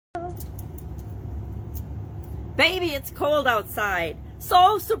Baby, it's cold outside.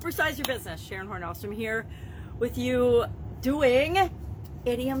 So supersize your business. Sharon Horn-Ostrom here with you doing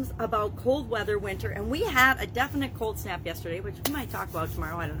idioms about cold weather, winter. And we had a definite cold snap yesterday, which we might talk about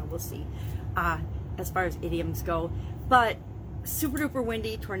tomorrow. I don't know. We'll see as far as idioms go. But super duper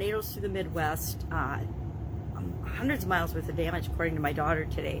windy, tornadoes through the Midwest. Hundreds of miles worth of damage, according to my daughter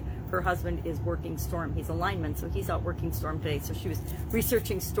today. Her husband is working storm. He's a lineman, so he's out working storm today. So she was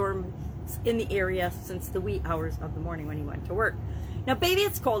researching storms in the area since the wee hours of the morning when he went to work. Now, Baby,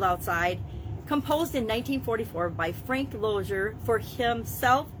 It's Cold Outside, composed in 1944 by Frank Loescher for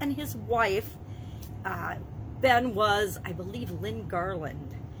himself and his wife. Then was, I believe, Lynn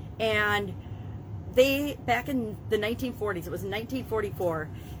Garland. And they, back in the 1940s, it was 1944,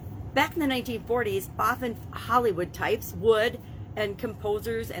 back in the 1940s, often Hollywood types would, and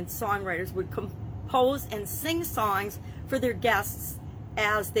composers and songwriters would compose and sing songs for their guests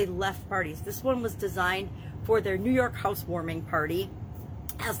as they left parties. This one was designed for their New York housewarming party.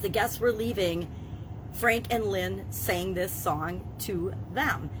 As the guests were leaving, Frank and Lynn sang this song to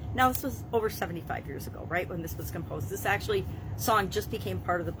them. Now, this was over 75 years ago, right, when this was composed. This actually song just became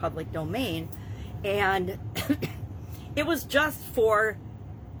part of the public domain, and it was just for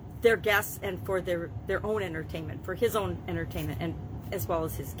their guests and for their own entertainment, for his own entertainment, and as well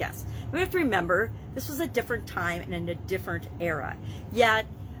as his guests. We have to remember this was a different time and in a different era. Yet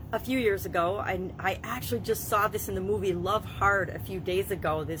a few years ago, I actually just saw this in the movie Love Hard a few days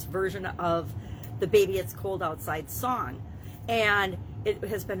ago, this version of the Baby, It's Cold Outside song. And it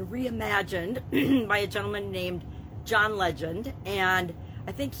has been reimagined by a gentleman named John Legend, and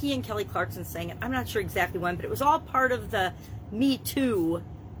I think he and Kelly Clarkson sang it. I'm not sure exactly when, but it was all part of the Me Too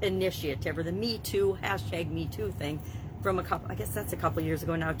initiative, or the Me Too, #MeToo thing from I guess that's a couple years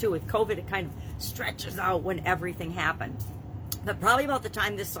ago now too. With COVID, it kind of stretches out when everything happened. But probably about the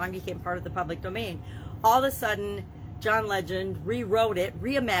time this song became part of the public domain, all of a sudden, John Legend rewrote it,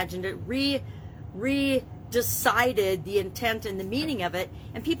 reimagined it, re-decided the intent and the meaning of it,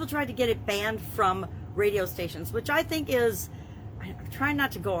 and people tried to get it banned from radio stations, which I think is, I'm trying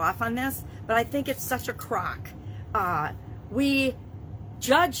not to go off on this, but I think it's such a crock. We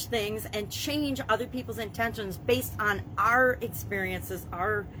judge things and change other people's intentions based on our experiences,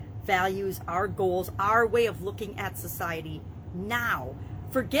 our values, our goals, our way of looking at society now,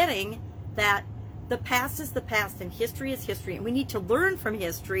 forgetting that the past is the past and history is history, and we need to learn from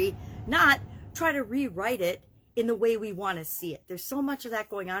history, not try to rewrite it in the way we want to see it. There's so much of that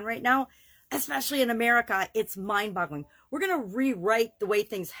going on right now, especially in America. It's mind-boggling. We're going to rewrite the way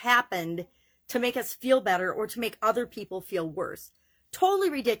things happened to make us feel better or to make other people feel worse. Totally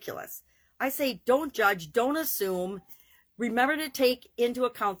ridiculous. I say don't judge, don't assume. Remember to take into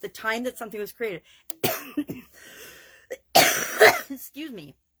account the time that something was created. Excuse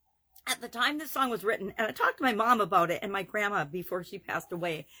me. At the time this song was written, and I talked to my mom about it and my grandma before she passed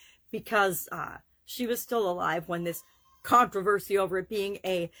away, because she was still alive when this controversy over it being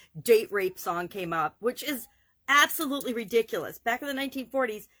a date rape song came up, which is absolutely ridiculous. Back in the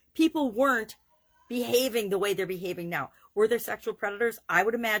 1940s, people weren't behaving the way they're behaving now. Were there sexual predators? I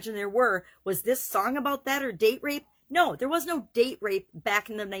would imagine there were. Was this song about that or date rape? No, there was no date rape back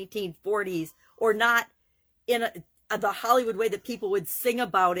in the 1940s, or not in the Hollywood way that people would sing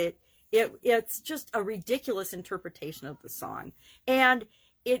about it. It's just a ridiculous interpretation of the song. And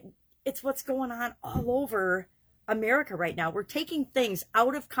it's what's going on all over America right now. We're taking things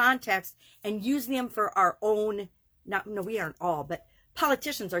out of context and using them for our own, no, we aren't all, but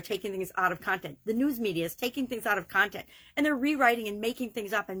politicians are taking things out of content. The news media is taking things out of content, and they're rewriting and making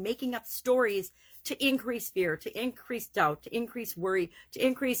things up and making up stories to increase fear, to increase doubt, to increase worry, to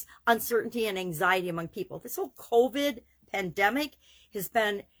increase uncertainty and anxiety among people. This whole COVID pandemic has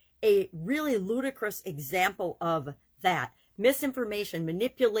been a really ludicrous example of that. Misinformation,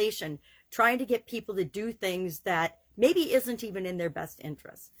 manipulation, trying to get people to do things that maybe isn't even in their best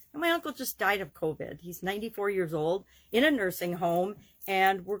interest. And my uncle just died of COVID. He's 94 years old in a nursing home,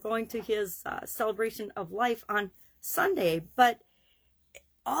 and we're going to his celebration of life on Sunday. But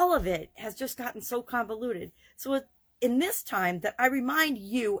all of it has just gotten so convoluted. So in this time that I remind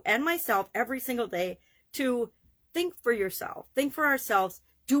you and myself every single day to think for yourself, think for ourselves,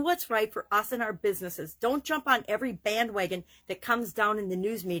 do what's right for us and our businesses. Don't jump on every bandwagon that comes down in the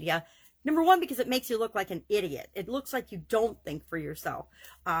news media. Number one, because it makes you look like an idiot. It looks like you don't think for yourself.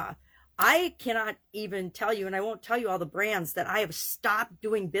 I cannot even tell you, and I won't tell you all the brands that I have stopped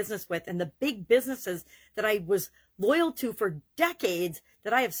doing business with, and the big businesses that I was loyal to for decades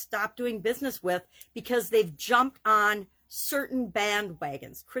that I have stopped doing business with because they've jumped on certain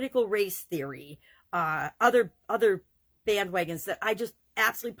bandwagons, critical race theory, other bandwagons that I just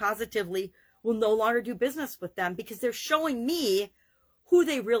absolutely positively will no longer do business with them because they're showing me who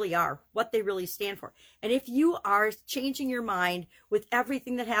they really are, what they really stand for. And if you are changing your mind with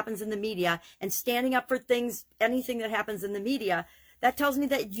everything that happens in the media and standing up for things, anything that happens in the media, that tells me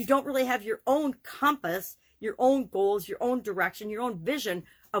that you don't really have your own compass, your own goals, your own direction, your own vision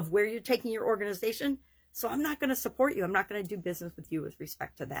of where you're taking your organization. So I'm not going to support you. I'm not going to do business with you with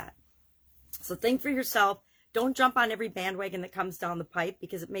respect to that. So think for yourself. Don't jump on every bandwagon that comes down the pipe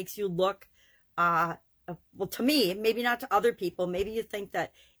because it makes you look, well, to me, maybe not to other people. Maybe you think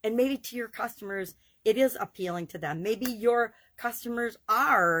that, and maybe to your customers, it is appealing to them. Maybe your customers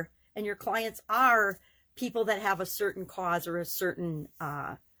are, and your clients are people that have a certain cause or a certain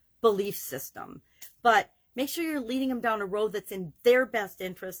belief system. But make sure you're leading them down a road that's in their best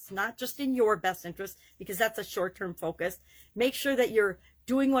interests, not just in your best interest, because that's a short-term focus. Make sure that you're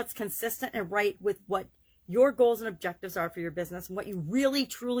doing what's consistent and right with what your goals and objectives are for your business and what you really,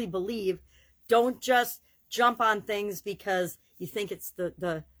 truly believe. Don't just jump on things because you think it's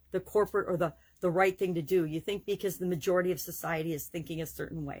the corporate or the right thing to do. You think because the majority of society is thinking a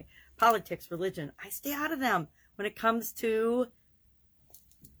certain way. Politics, religion, I stay out of them when it comes to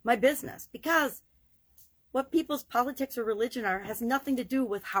my business because what people's politics or religion are has nothing to do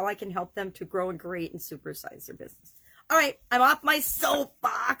with how I can help them to grow and create and supersize their business. All right, I'm off my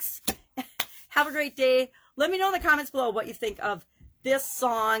soapbox. Have a great day. Let me know in the comments below what you think of this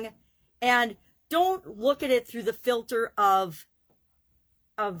song. And don't look at it through the filter of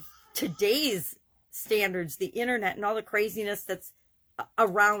today's standards, the internet and all the craziness that's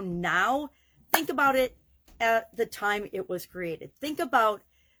around now. Think about it at the time it was created. Think about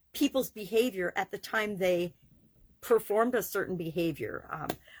people's behavior at the time they performed a certain behavior.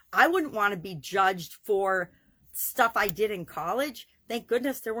 I wouldn't want to be judged for stuff I did in college. Thank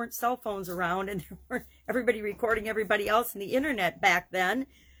goodness there weren't cell phones around and there weren't everybody recording everybody else in the internet back then.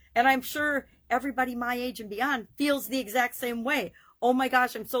 And I'm sure everybody my age and beyond feels the exact same way. Oh my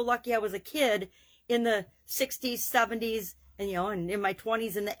gosh, I'm so lucky I was a kid in the 60s, 70s, and in my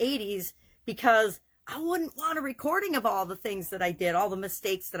 20s and the 80s, because I wouldn't want a recording of all the things that I did, all the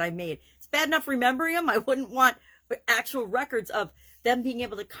mistakes that I made. It's bad enough remembering them. I wouldn't want actual records of them being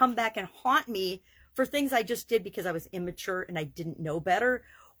able to come back and haunt me for things I just did because I was immature and I didn't know better,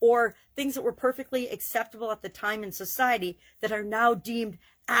 or things that were perfectly acceptable at the time in society that are now deemed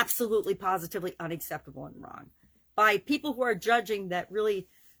absolutely positively unacceptable and wrong by people who are judging that really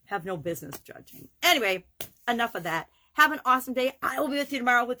have no business judging. Anyway, enough of that. Have an awesome day. I will be with you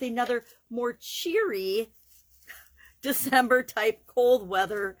tomorrow with another more cheery December type cold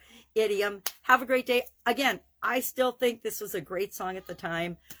weather idiom. Have a great day. Again, I still think this was a great song at the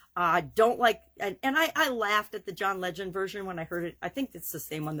time. Don't like, and I laughed at the John Legend version when I heard it. I think it's the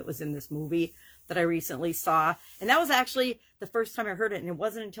same one that was in this movie that I recently saw. And that was actually the first time I heard it. And it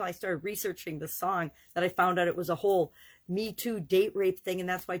wasn't until I started researching the song that I found out it was a whole Me Too date rape thing. And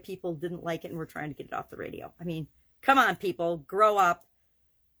that's why people didn't like it and were trying to get it off the radio. I mean, come on, people, grow up,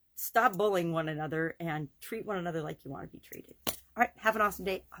 stop bullying one another and treat one another like you want to be treated. All right. Have an awesome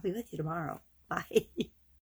day. I'll be with you tomorrow. Bye.